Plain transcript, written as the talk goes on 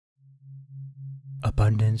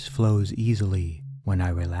Abundance flows easily when I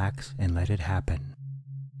relax and let it happen.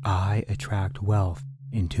 I attract wealth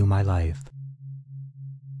into my life.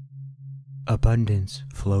 Abundance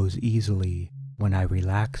flows easily when I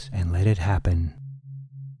relax and let it happen.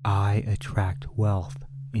 I attract wealth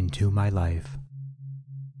into my life.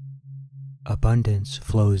 Abundance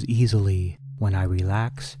flows easily when I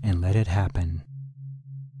relax and let it happen.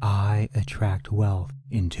 I attract wealth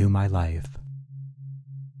into my life.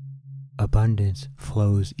 Abundance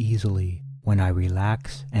flows easily when I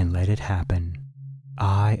relax and let it happen.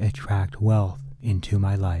 I attract wealth into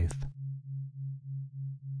my life.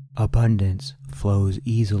 Abundance flows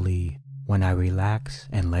easily when I relax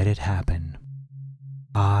and let it happen.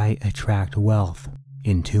 I attract wealth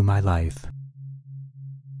into my life.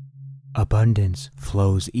 Abundance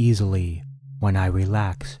flows easily when I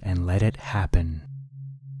relax and let it happen.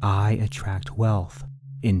 I attract wealth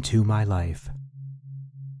into my life.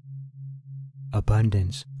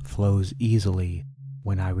 Abundance flows easily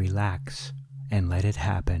when I relax and let it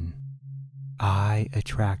happen. I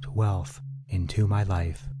attract wealth into my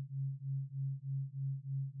life.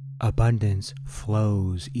 Abundance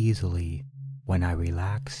flows easily when I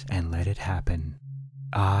relax and let it happen.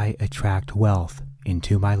 I attract wealth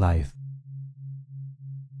into my life.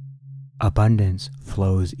 Abundance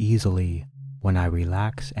flows easily when I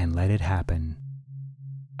relax and let it happen.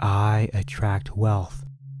 I attract wealth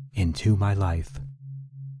into my life.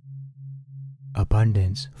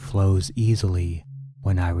 Abundance flows easily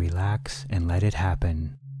when I relax and let it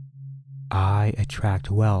happen. I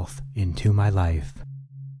attract wealth into my life.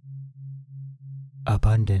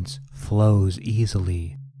 Abundance flows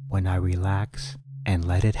easily when I relax and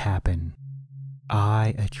let it happen.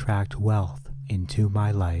 I attract wealth into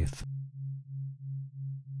my life.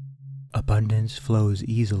 Abundance flows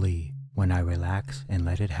easily when I relax and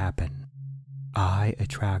let it happen. I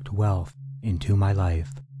attract wealth into my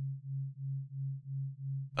life.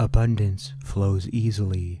 Abundance flows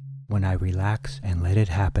easily when I relax and let it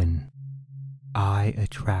happen. I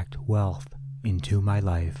attract wealth into my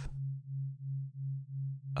life.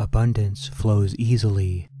 Abundance flows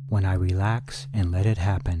easily when I relax and let it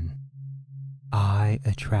happen. I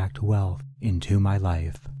attract wealth into my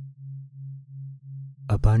life.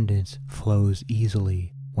 Abundance flows easily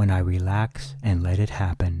when I relax and let it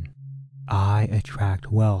happen. I attract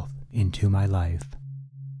wealth into my life.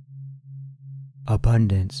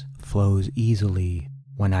 Abundance flows easily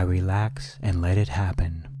when I relax and let it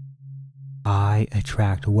happen. I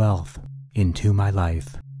attract wealth into my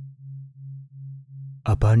life.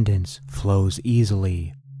 Abundance flows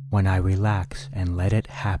easily when I relax and let it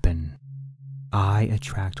happen. I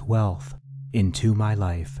attract wealth into my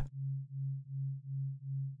life.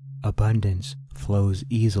 Abundance flows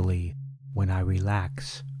easily when I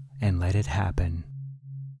relax and let it happen.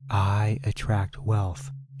 I attract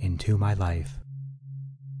wealth into my life.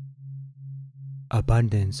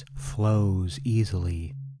 Abundance flows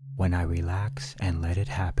easily when I relax and let it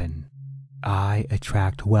happen. I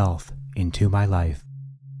attract wealth into my life.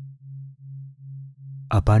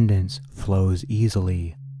 Abundance flows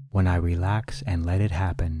easily when I relax and let it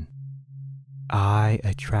happen. I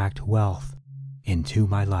attract wealth into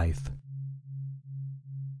my life.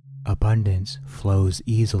 Abundance flows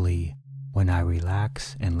easily when I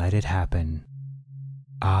relax and let it happen.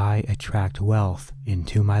 I attract wealth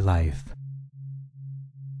into my life.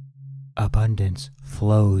 Abundance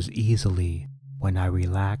flows easily when I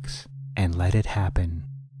relax and let it happen.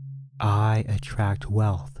 I attract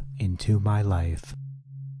wealth into my life.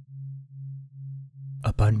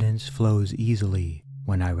 Abundance flows easily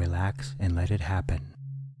when I relax and let it happen.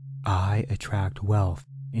 I attract wealth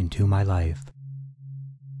into my life.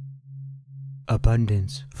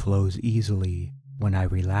 Abundance flows easily when I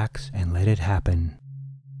relax and let it happen.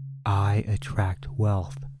 I attract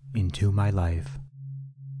wealth into my life.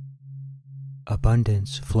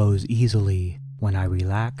 Abundance flows easily when I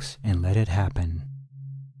relax and let it happen.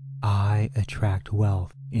 I attract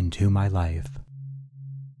wealth into my life.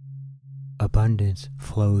 Abundance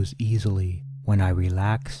flows easily when I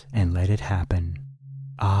relax and let it happen.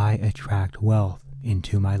 I attract wealth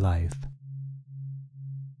into my life.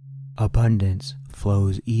 Abundance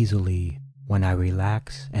flows easily when I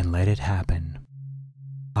relax and let it happen.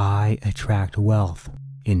 I attract wealth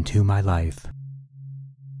into my life.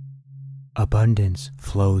 Abundance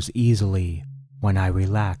flows easily when I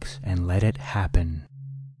relax and let it happen.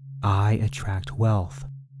 I attract wealth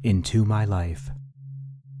into my life.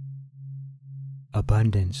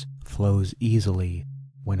 Abundance flows easily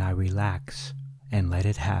when I relax and let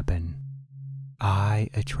it happen. I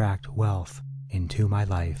attract wealth into my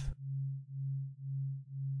life.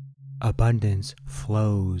 Abundance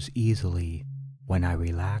flows easily when I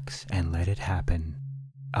relax and let it happen.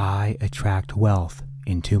 I attract wealth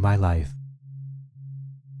into my life.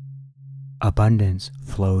 Abundance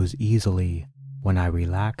flows easily when I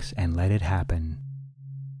relax and let it happen.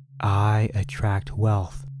 I attract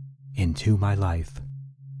wealth into my life.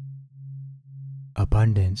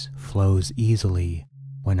 Abundance flows easily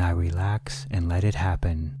when I relax and let it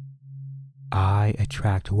happen. I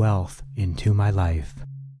attract wealth into my life.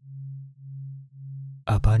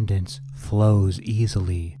 Abundance flows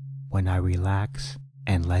easily when I relax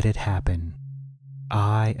and let it happen.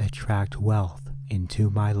 I attract wealth into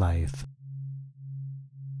my life.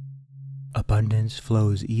 Abundance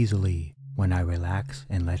flows easily when I relax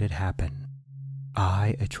and let it happen.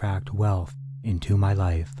 I attract wealth into my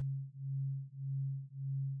life.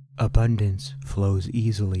 Abundance flows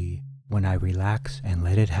easily when I relax and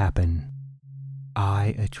let it happen.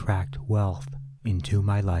 I attract wealth into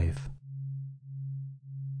my life.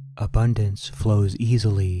 Abundance flows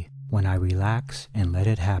easily when I relax and let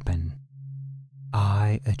it happen.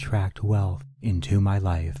 I attract wealth into my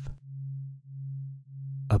life.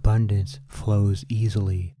 Abundance flows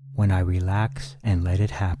easily when I relax and let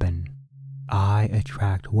it happen. I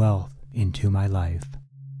attract wealth into my life.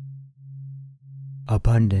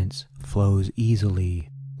 Abundance flows easily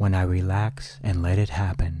when I relax and let it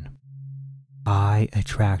happen. I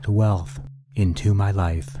attract wealth into my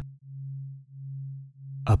life.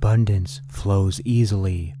 Abundance flows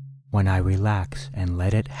easily when I relax and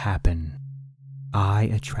let it happen. I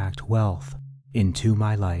attract wealth into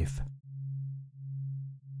my life.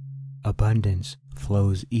 Abundance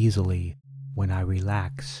flows easily when I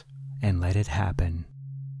relax and let it happen.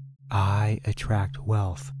 I attract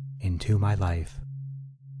wealth into my life.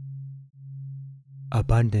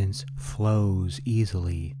 Abundance flows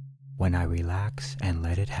easily when I relax and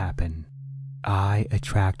let it happen. I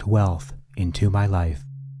attract wealth into my life.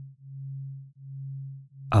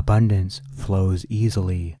 Abundance flows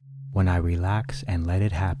easily when I relax and let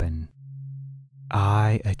it happen.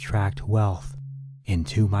 I attract wealth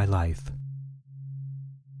into my life.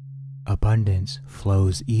 Abundance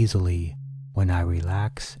flows easily when I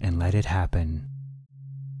relax and let it happen.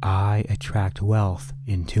 I attract wealth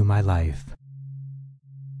into my life.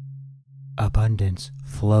 Abundance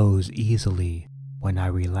flows easily when I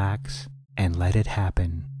relax and let it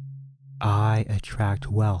happen. I attract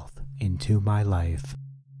wealth into my life.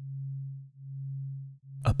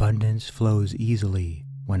 Abundance flows easily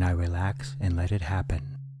when I relax and let it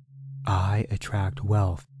happen. I attract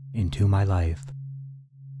wealth into my life.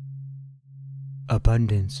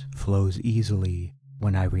 Abundance flows easily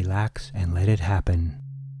when I relax and let it happen.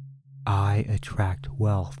 I attract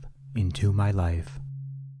wealth into my life.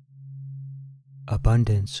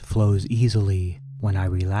 Abundance flows easily when I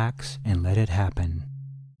relax and let it happen.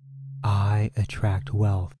 I attract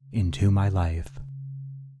wealth into my life.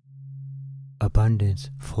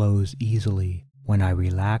 Abundance flows easily when I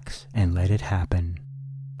relax and let it happen.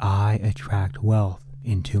 I attract wealth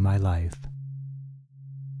into my life.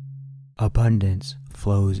 Abundance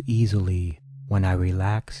flows easily when I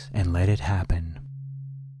relax and let it happen.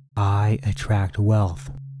 I attract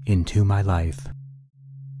wealth into my life.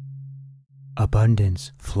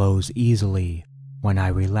 Abundance flows easily when I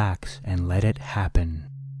relax and let it happen.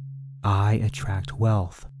 I attract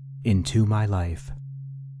wealth into my life.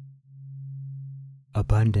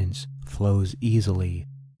 Abundance flows easily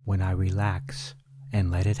when I relax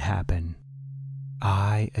and let it happen.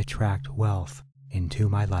 I attract wealth into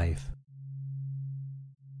my life.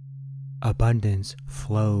 Abundance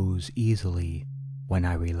flows easily when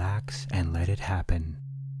I relax and let it happen.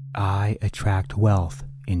 I attract wealth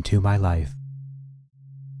into my life.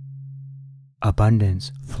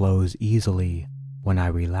 Abundance flows easily when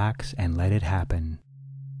I relax and let it happen.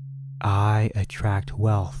 I attract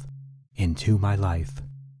wealth into my life.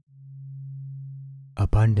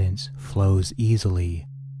 Abundance flows easily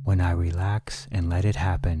when I relax and let it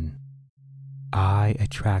happen. I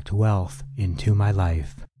attract wealth into my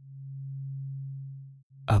life.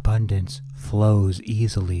 Abundance flows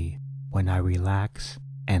easily when I relax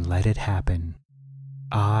and let it happen.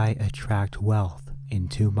 I attract wealth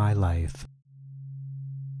into my life.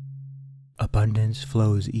 Abundance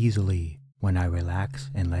flows easily when I relax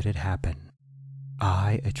and let it happen.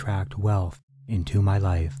 I attract wealth into my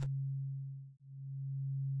life.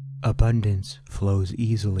 Abundance flows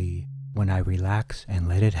easily when I relax and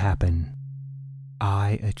let it happen.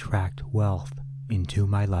 I attract wealth into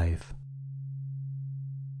my life.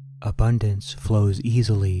 Abundance flows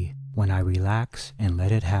easily when I relax and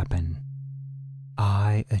let it happen.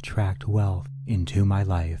 I attract wealth into my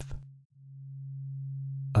life.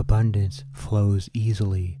 Abundance flows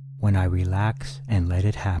easily when I relax and let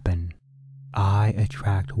it happen. I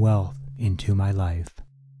attract wealth into my life.